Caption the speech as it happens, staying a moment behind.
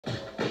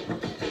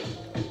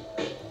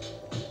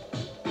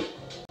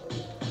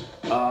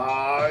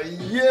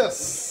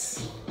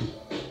this.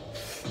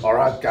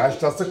 Alright guys,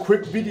 just a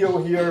quick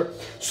video here.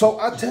 So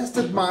I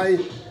tested my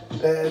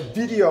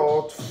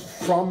video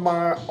from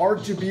my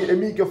RGB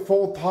Amiga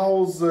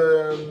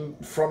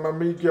 4000 from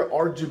Amiga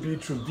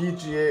RGB to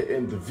VGA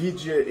and the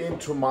VGA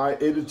into my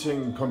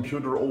editing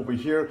computer over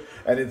here,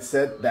 and it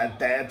said that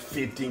that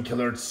 15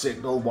 kHz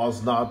signal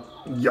was not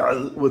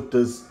with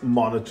this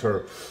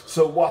monitor.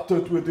 So what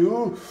did we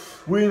do?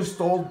 We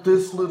installed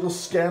this little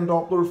scan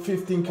Doppler,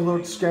 15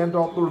 kHz scan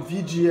Doppler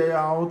VGA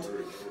out,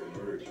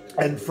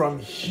 and from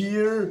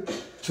here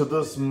to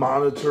this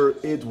monitor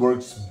it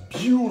works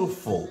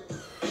beautiful.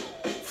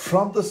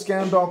 From the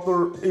scan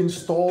Doppler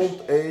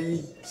installed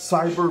a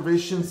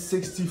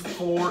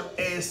CyberVision64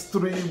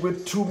 S3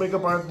 with 2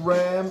 MB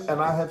RAM,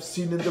 and I have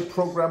seen in the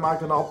program I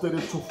can update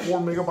it to 4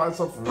 MB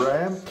of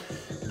RAM.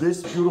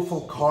 This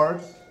beautiful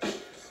card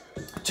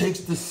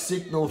takes the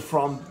signal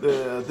from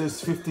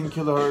this 15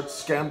 kHz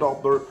scan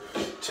Doppler,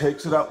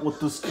 takes it out with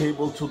this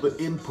cable to the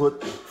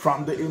input,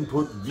 from the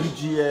input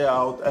VGA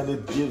out, and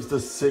it gives the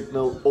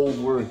signal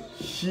over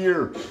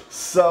here.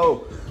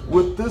 So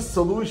with this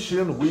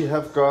solution we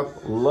have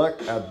got, look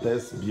at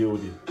this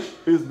beauty.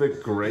 Isn't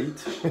it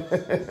great?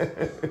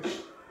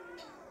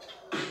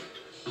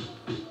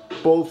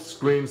 Both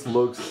screens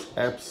looks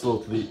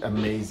absolutely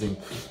amazing.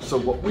 So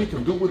what we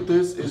can do with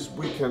this is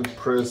we can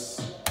press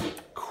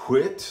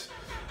quit,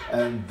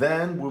 and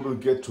then we will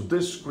get to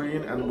this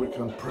screen and we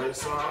can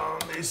press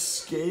on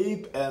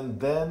escape, and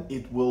then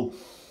it will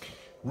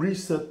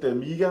reset the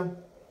Amiga,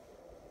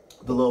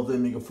 the lovely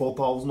Amiga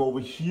 4000 over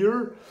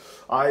here.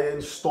 I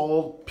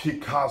installed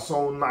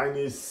Picasso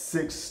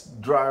 96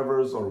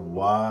 drivers, or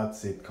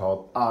what's it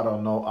called? I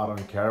don't know, I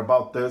don't care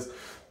about this,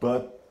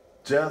 but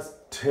just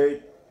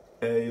take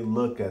a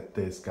look at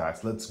this,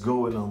 guys. Let's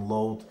go and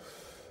unload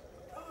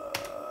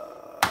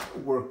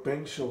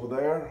Workbench over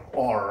there.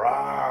 All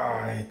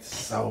right,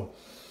 so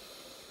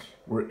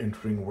we're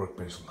entering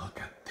Workbench. Look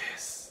at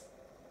this.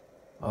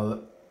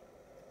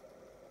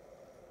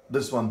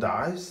 This one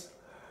dies,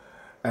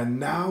 and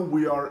now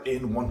we are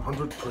in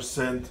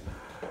 100%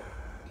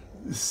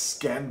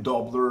 scan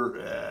Doppler,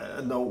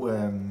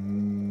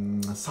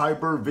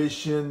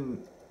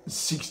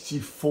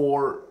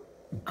 CyberVision64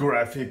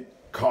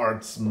 graphic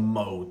cards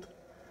mode.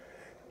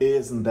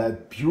 Isn't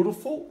that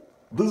beautiful?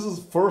 This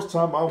is the first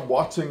time I'm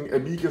watching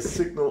Amiga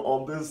signal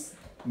on this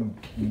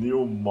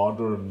new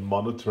modern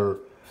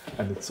monitor,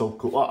 and it's so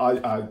cool.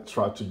 I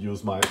tried to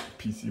use my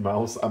PC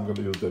mouse. I'm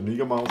gonna use the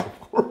Amiga mouse, of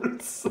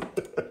course.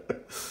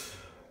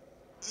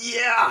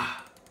 Yeah!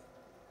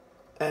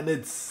 And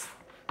it's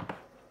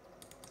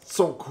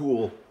so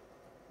cool.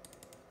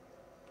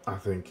 I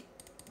think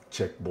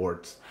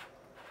checkboard.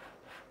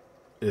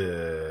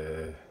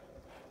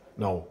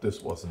 No,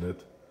 this wasn't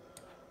it.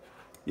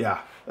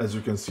 Yeah, as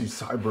you can see,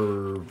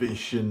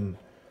 CyberVision,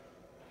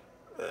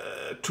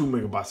 2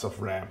 MB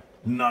of RAM,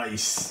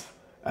 nice.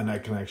 And I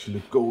can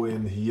actually go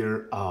in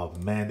here. Oh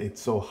man, it's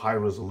so high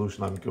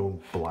resolution. I'm going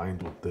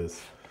blind with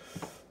this.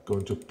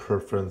 Going to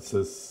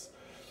preferences,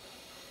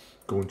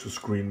 going to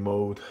screen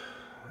mode.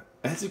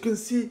 As you can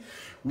see,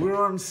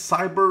 we're on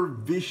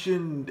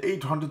CyberVision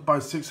 800 by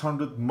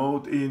 600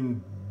 mode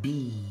in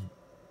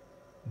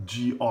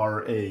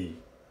BGRA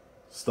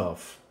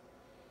stuff.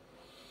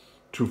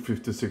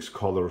 256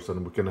 colors,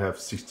 and we can have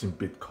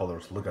 16-bit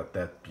colors. Look at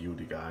that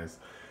beauty, guys.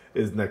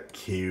 Isn't that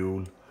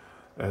cute?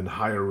 And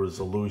higher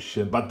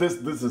resolution, but this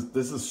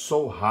is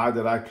so high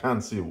that I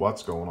can't see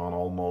what's going on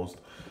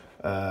almost.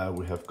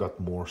 We have got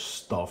more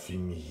stuff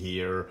in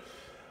here.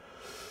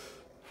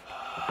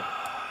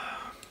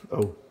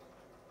 Oh,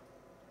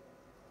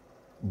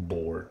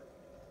 board,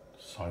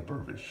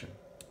 CyberVision,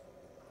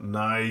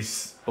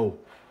 nice. Oh,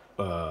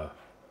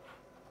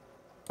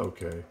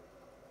 okay,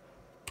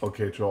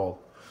 troll.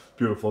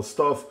 Beautiful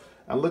stuff.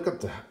 And look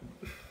at that.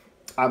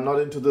 I'm not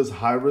into this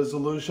high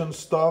resolution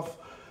stuff.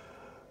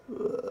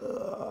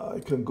 I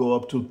can go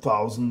up to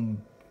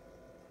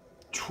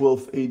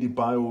 1280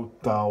 by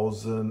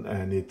 1000,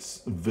 and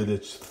it's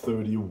Village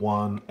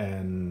 31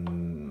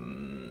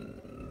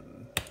 and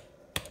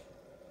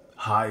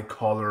high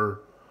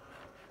color.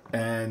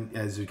 And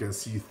as you can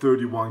see,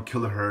 31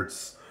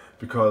 kilohertz,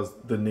 because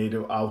the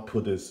native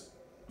output is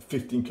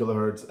 15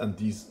 kilohertz, and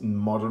these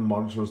modern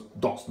monitors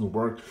doesn't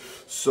work.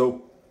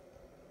 So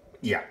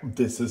yeah,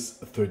 this is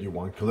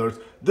 31 kilohertz.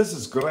 This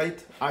is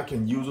great. I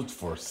can use it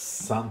for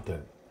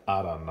something.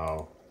 I don't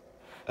know.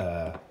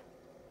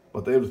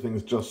 But everything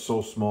is just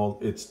so small.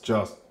 It's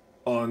just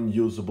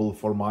unusable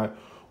for my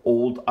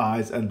old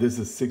eyes. And this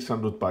is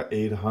 600 by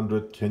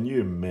 800. Can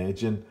you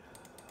imagine?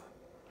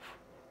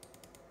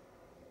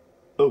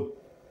 Oh.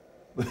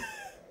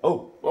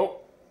 oh.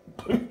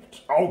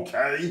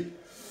 Okay.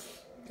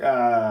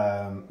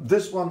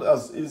 This one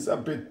is a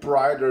bit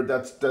brighter.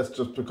 That's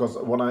just because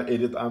when I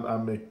edit, I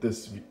make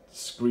this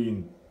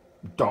screen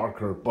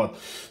darker. But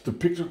the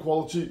picture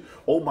quality,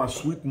 oh my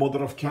sweet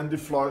mother of candy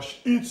flush,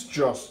 it's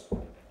just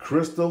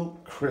crystal.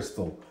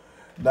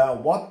 Now,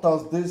 what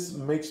does this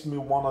makes me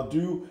wanna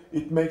do?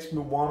 It makes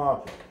me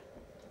wanna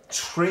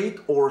trade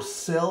or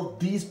sell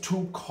these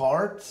two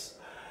cards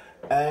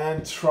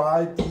and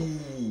tried the,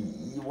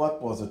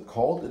 what was it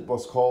called? It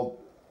was called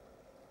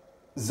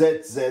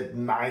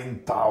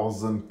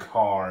ZZ9000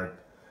 card.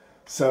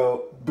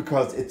 So,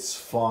 because it's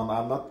fun,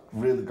 I'm not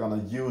really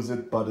gonna use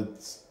it, but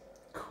it's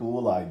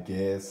cool, I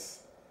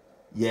guess.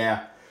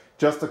 Yeah,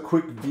 just a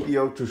quick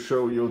video to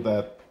show you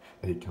that.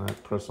 Hey, can I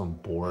press on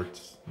board?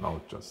 No,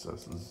 it just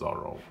says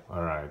Zorro.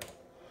 All right.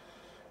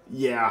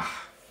 Yeah.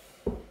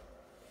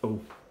 Oh.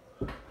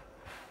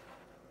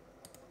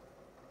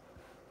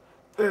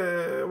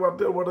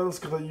 What else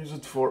could I use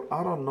it for?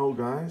 I don't know,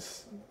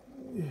 guys.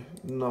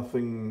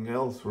 Nothing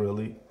else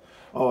really.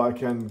 Oh, I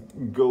can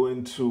go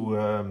into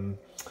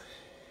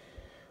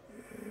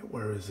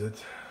where is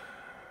it?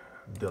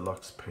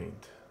 Deluxe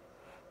Paint.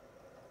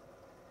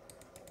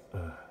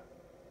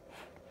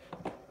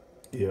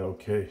 Yeah,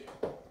 okay.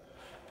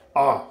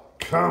 Ah,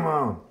 come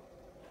on.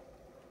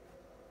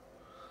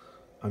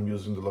 I'm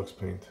using Deluxe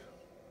Paint.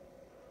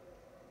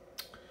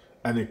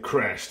 And it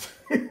crashed.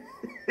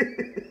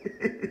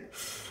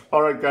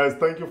 Alright guys,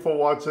 thank you for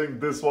watching.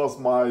 This was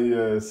my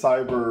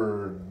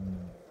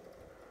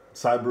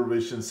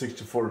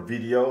CyberVision64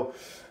 video.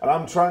 And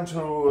I'm trying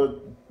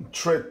to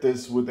treat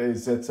this with a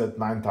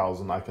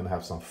ZZ9000 I can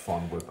have some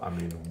fun with. I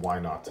mean, why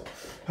not?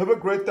 Have a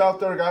great day out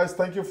there, guys.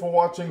 Thank you for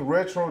watching.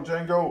 Retro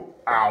Django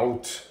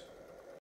out.